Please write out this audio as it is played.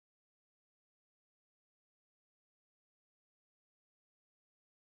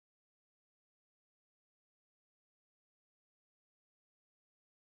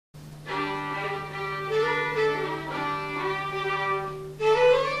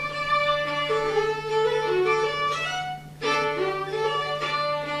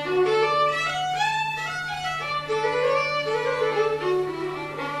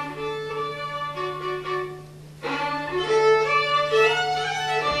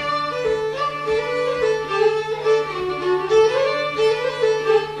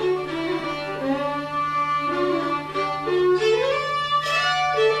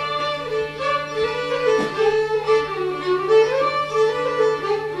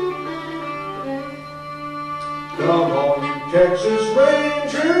Texas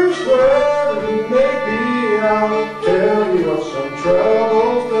Rangers, wherever you may be, I'll tell you of some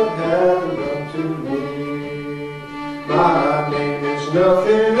troubles that happened unto me. My name is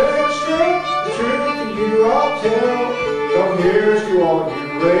nothing extra, the truth to you I'll tell. Come here's to all you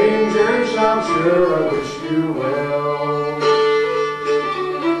Rangers, I'm sure I wish you well.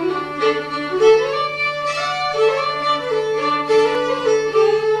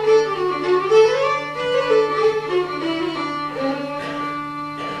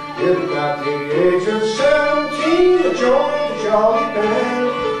 At the age of 17, I joined the Jolly Band.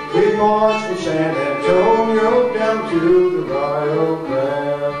 We marched from San Antonio down to the Rio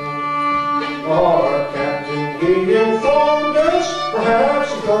Grande. Our captain, he informed us, perhaps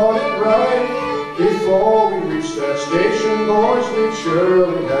he thought it right. Before we reached that station, boys, we'd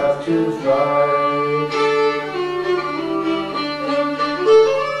surely have to fight.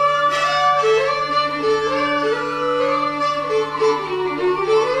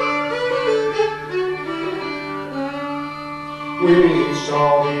 We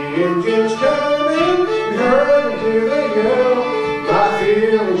saw the Indians coming, we heard them hear they yell. My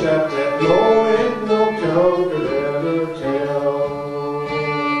feelings at that moment, no tongue could ever tell.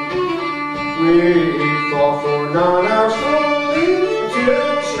 We fought for 9 hours slowly, until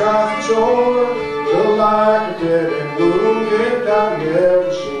the strife was o'er. The like of dead and wounded I've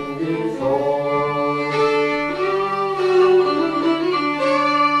never seen before.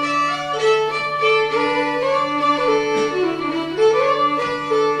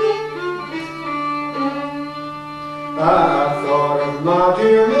 I thought of my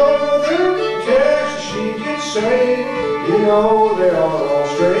dear mother, Texas, she did say, you know they are all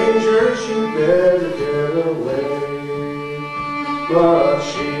strangers, you better get away. But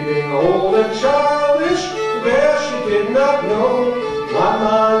she being old and childish, the best she did not know, my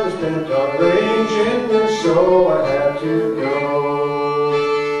mind was bent on ranging, and so I had to go.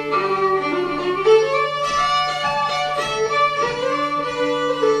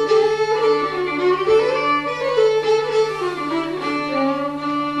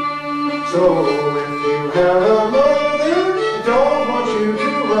 So if you have a mother, I don't want you to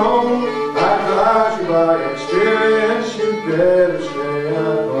roam. I advise you by experience, you better stay